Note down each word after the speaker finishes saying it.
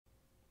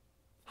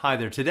Hi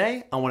there.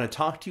 Today I want to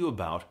talk to you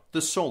about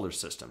the solar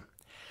system.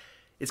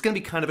 It's going to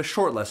be kind of a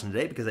short lesson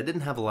today because I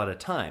didn't have a lot of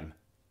time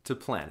to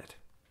plan it.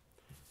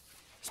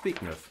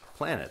 Speaking of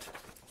planet,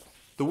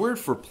 the word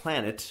for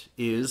planet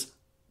is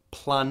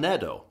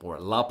Planedo, or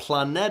la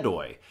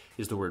Planedoj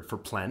is the word for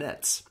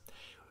planets.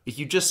 If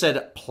you just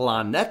said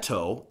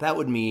planeto, that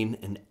would mean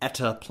an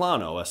eta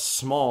plano, a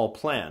small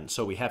plan.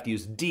 So we have to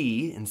use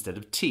D instead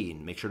of T,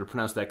 and make sure to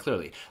pronounce that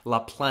clearly.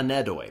 La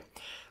Planedoj.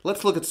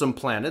 Let's look at some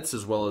planets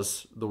as well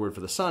as the word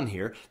for the sun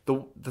here.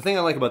 The thing I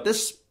like about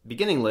this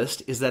beginning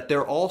list is that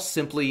they're all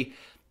simply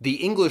the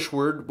English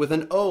word with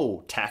an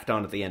O tacked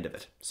on at the end of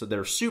it. So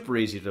they're super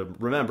easy to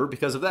remember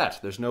because of that.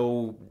 There's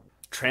no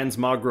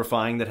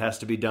transmogrifying that has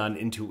to be done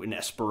into an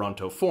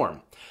Esperanto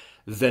form.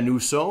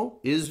 Venuso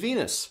is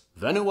Venus.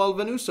 Venu al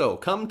Venuso,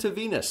 come to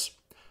Venus.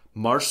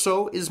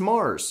 Marso is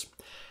Mars.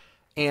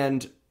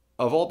 And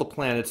of all the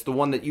planets, the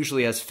one that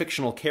usually has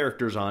fictional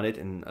characters on it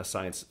in a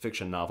science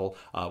fiction novel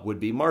would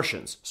be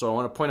Martians. So I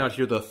want to point out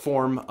here the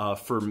form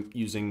for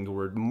using the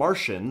word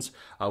Martians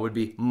would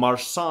be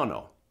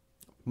Marsano.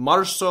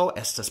 Marso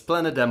estas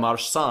plena de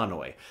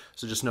Marsanoj.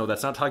 So just know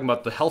that's not talking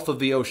about the health of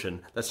the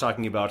ocean. That's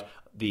talking about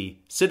the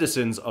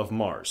citizens of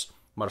Mars.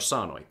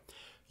 Marsanoj.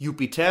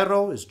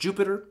 Jupitero is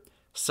Jupiter.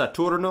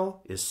 Saturno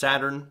is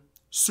Saturn.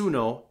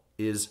 Suno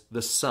is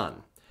the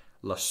sun.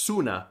 La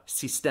Suna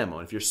Sistemo.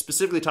 And if you're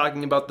specifically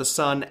talking about the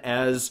sun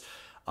as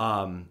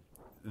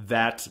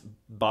that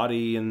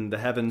body in the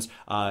heavens,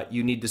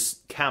 you need to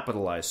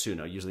capitalize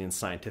Suno, usually in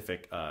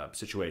scientific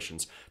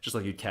situations, just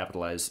like you'd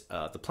capitalize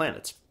the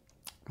planets.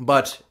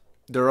 But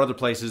there are other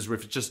places where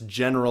if it's just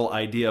general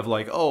idea of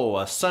like, oh,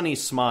 a sunny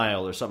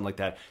smile or something like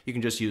that, you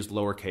can just use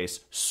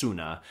lowercase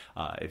Suna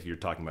if you're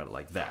talking about it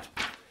like that.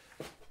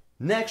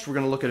 Next, we're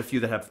going to look at a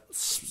few that have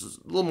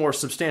a little more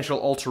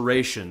substantial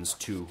alterations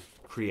to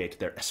create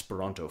their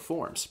Esperanto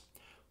forms.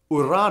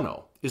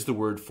 Urano is the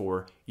word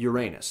for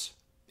Uranus.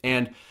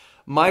 And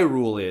my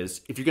rule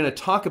is, if you're going to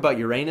talk about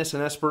Uranus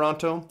in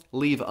Esperanto,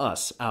 leave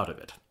us out of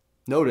it.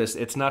 Notice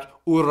it's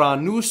not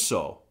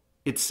Uranuso,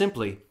 it's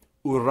simply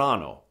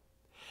Urano.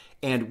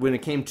 And when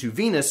it came to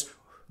Venus,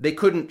 they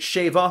couldn't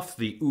shave off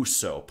the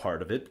uso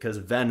part of it because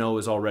Veno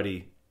is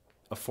already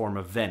a form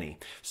of Veni.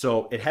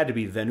 So it had to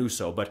be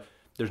Venuso, but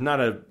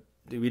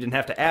we didn't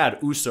have to add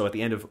uso at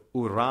the end of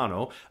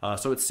Urano,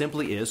 so it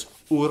simply is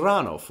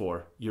Urano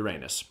for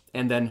Uranus.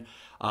 And then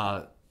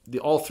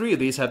all three of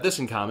these have this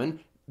in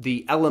common.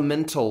 The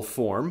elemental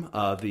form,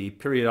 the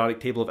periodic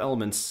table of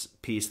elements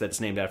piece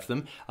that's named after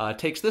them,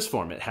 takes this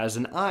form. It has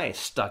an I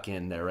stuck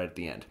in there right at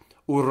the end.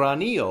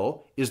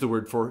 Uranio is the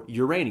word for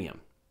uranium.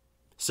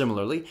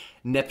 Similarly,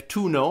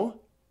 Neptuno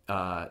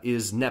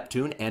is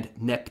Neptune, and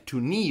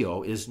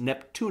Neptunio is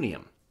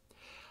Neptunium.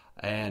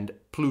 And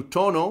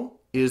Plutono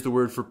is the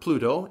word for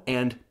Pluto,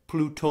 and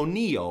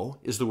Plutonio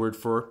is the word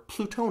for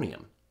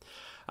plutonium.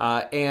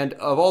 And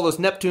of all those,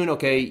 Neptune,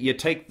 okay, you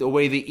take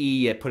away the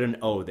E, you put an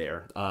O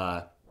there.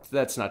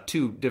 That's not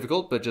too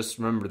difficult, but just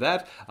remember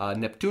that.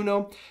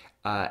 Neptuno.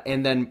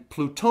 And then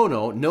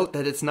Plutono, note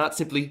that it's not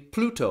simply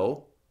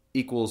Pluto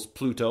equals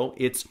Pluto,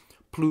 it's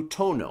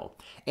Plutono.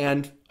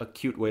 And a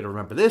cute way to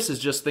remember this is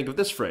just think of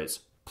this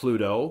phrase.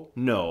 Pluto,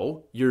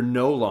 no, you're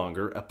no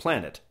longer a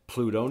planet.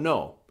 Pluto,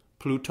 no.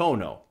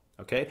 Plutono.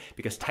 Okay?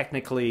 Because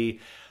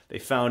technically they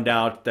found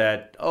out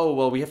that, oh,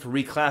 well, we have to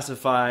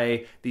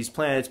reclassify these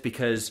planets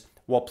because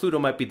while Pluto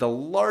might be the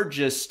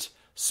largest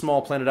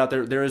small planet out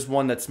there, there is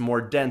one that's more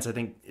dense. I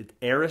think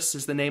Eris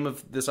is the name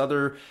of this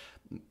other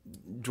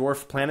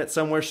dwarf planet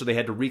somewhere, so they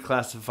had to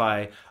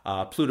reclassify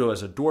Pluto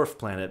as a dwarf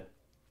planet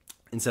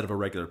instead of a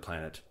regular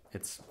planet.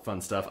 It's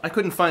fun stuff. I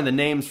couldn't find the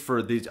names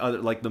for these other,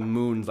 like the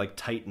moons, like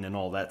Titan and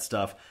all that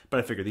stuff,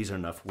 but I figured these are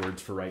enough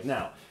words for right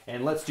now.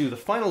 And let's do the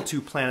final two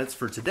planets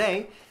for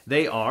today.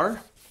 They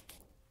are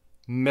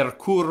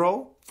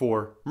Merkuro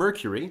for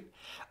Mercury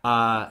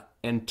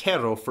and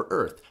Tero for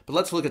Earth. But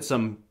let's look at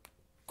some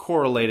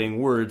correlating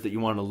words that you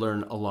want to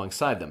learn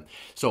alongside them.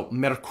 So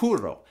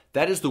Merkuro,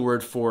 that is the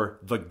word for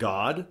the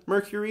god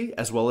Mercury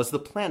as well as the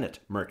planet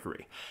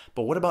Mercury.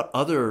 But what about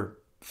other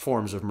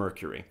forms of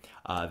Mercury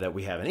that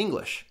we have in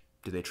English?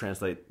 Do they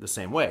translate the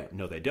same way?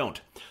 No, they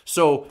don't.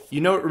 So,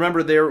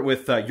 remember there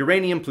with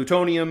uranium,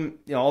 plutonium,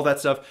 all that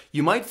stuff,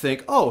 you might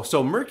think, oh,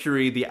 so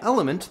Mercury, the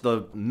element,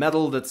 the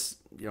metal that's,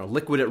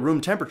 liquid at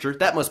room temperature,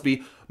 that must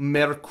be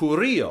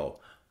Merkurialo.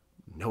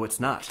 No, it's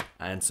not.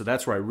 And so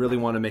that's where I really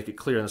want to make it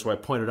clear, and that's why I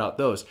pointed out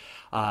those.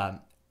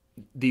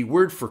 The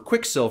word for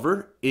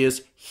quicksilver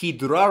is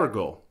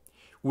Hidrargo,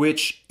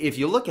 which, if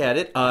you look at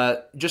it,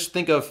 just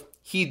think of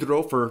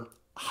hydro for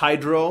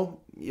hydro,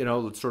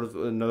 it's sort of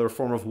another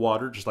form of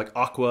water, just like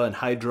aqua and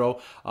hydro.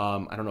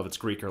 I don't know if it's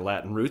Greek or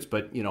Latin roots,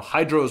 but,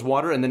 hydro is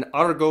water. And then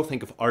argo,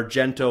 think of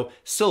argento,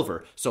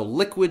 silver. So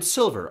liquid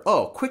silver.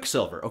 Oh,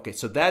 quicksilver. Okay,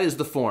 so that is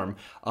the form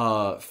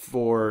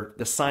for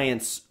the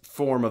science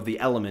form of the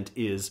element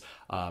is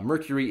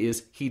Mercury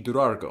is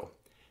Hidrargo.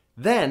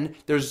 Then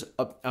there's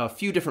a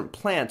few different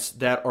plants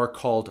that are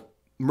called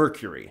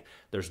Mercury.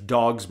 There's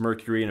dog's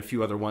Mercury and a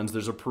few other ones.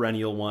 There's a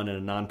perennial one and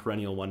a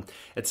non-perennial one,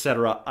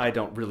 etc. I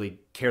don't really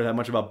care that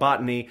much about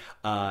botany,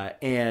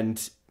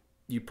 and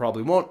you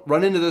probably won't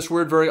run into this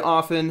word very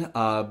often,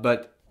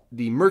 but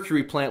the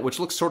Mercury plant, which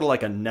looks sort of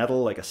like a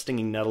nettle, like a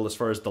stinging nettle as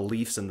far as the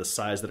leaves and the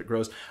size that it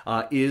grows,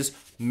 is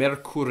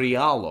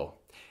Merkurialo.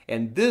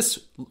 And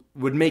this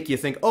would make you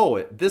think, oh,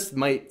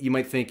 you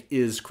might think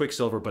is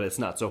Quicksilver, but it's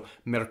not. So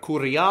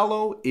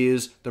Merkurialo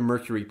is the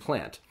Mercury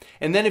plant.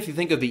 And then if you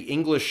think of the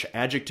English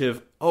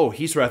adjective, oh,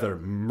 he's rather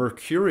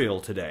mercurial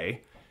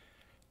today,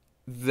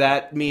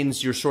 that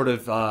means you're sort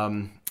of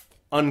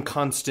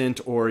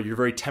unconstant, or you're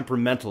very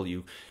temperamental.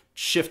 You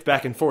shift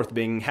back and forth,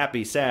 being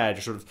happy, sad,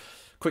 you're sort of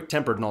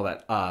quick-tempered and all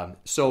that.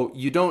 So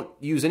you don't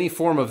use any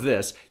form of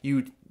this.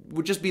 You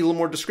would just be a little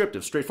more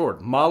descriptive, straightforward.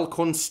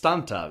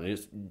 Malkonstanta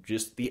is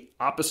just the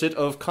opposite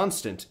of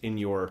constant in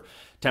your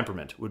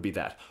temperament, would be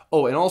that.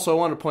 Oh, and also I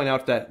want to point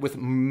out that with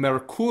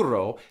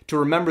Merkuro, to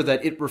remember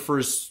that it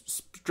refers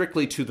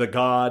strictly to the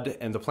god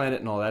and the planet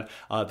and all that.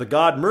 The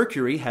god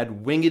Mercury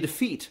had winged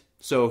feet,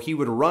 so he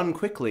would run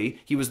quickly.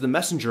 He was the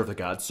messenger of the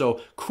god. So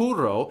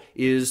Kuro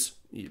is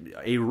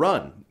a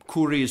run.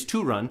 Kuri is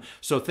to run.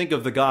 So think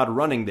of the god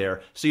running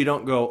there. So you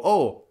don't go,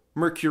 oh,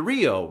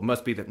 Mercurio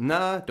must be the...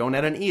 Nah, don't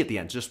add an E at the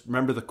end. Just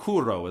remember the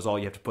Kuro is all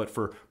you have to put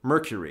for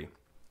Mercury.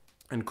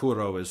 And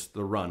Kuro is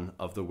the run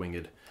of the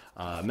winged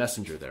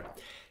messenger there.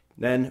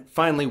 Then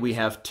finally we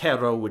have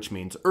Tero, which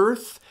means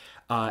earth.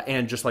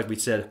 And just like we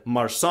said,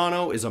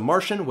 Marsano is a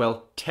Martian.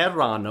 Well,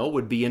 Terano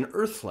would be an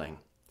earthling.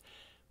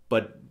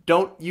 But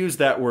don't use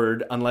that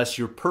word unless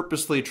you're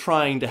purposely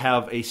trying to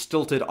have a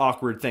stilted,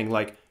 awkward thing.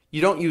 Like,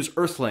 you don't use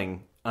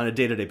earthling on a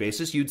day-to-day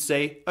basis. You'd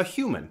say a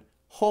human.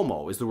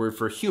 Homo is the word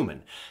for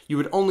human. You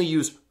would only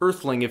use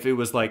earthling if it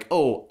was like,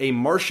 oh, a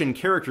Martian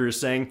character is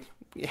saying,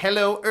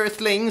 hello,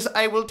 earthlings,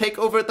 I will take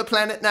over the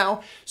planet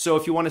now. So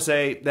if you want to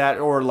say that,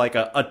 or like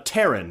a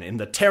Terran in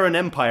the Terran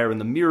Empire in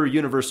the mirror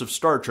universe of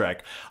Star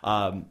Trek,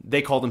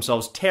 they call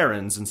themselves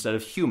Terrans instead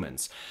of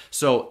humans.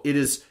 So it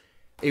is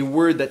a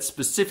word that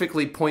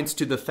specifically points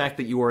to the fact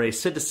that you are a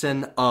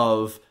citizen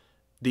of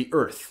the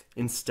Earth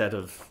instead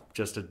of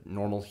just a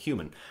normal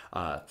human.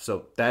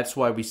 So that's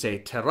why we say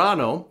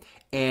Terano.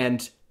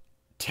 And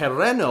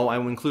Tereno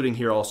I'm including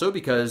here also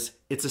because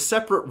it's a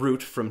separate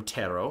root from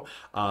Tero.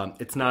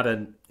 It's not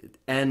an...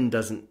 N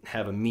doesn't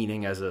have a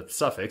meaning as a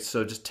suffix,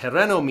 so just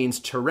Tereno means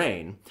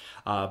terrain.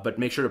 But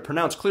make sure to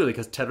pronounce clearly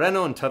because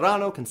Tereno and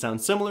Terano can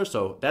sound similar,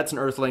 so that's an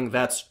earthling,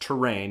 that's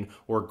terrain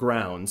or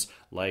grounds.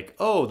 Like,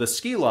 oh, the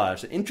ski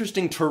lodge,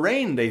 interesting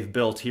terrain they've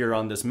built here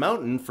on this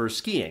mountain for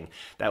skiing.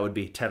 That would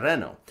be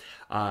Tereno.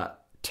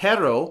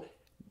 Tero,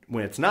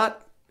 when it's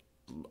not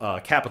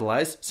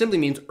capitalized, simply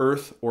means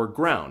earth or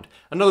ground.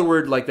 Another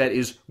word like that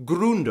is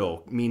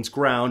Grundo, means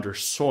ground or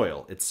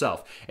soil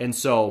itself. And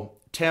so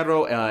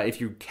Tero, if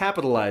you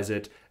capitalize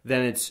it,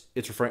 then it's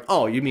referring,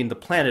 oh, you mean the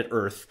planet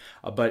Earth.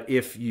 But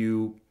if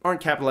you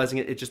aren't capitalizing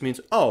it, it just means,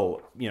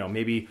 oh,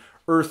 maybe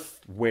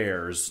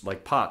earthwares,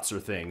 like pots or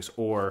things,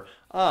 or,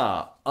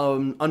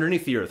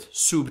 underneath the earth,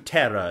 sub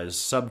terra is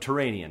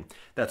subterranean,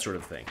 that sort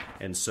of thing.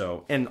 And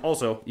so, and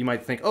also, you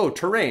might think, oh,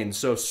 terrain,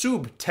 so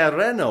sub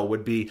terreno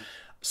would be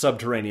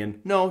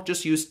subterranean. No,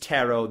 just use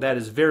Tero. That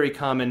is very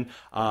common.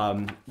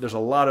 There's a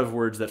lot of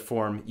words that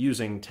form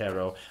using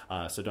Tero,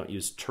 so don't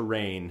use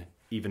terrain,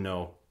 even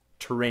though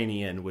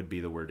Terranean would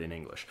be the word in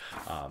English.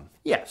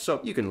 Yeah,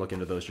 so you can look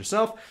into those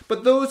yourself.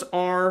 But those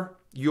are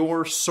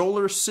your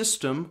solar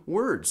system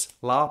words.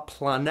 La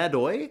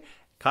Planedoj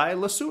kai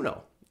la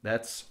Suno.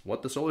 That's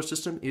what the solar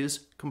system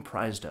is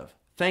comprised of.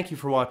 Thank you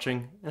for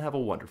watching, and have a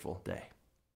wonderful day.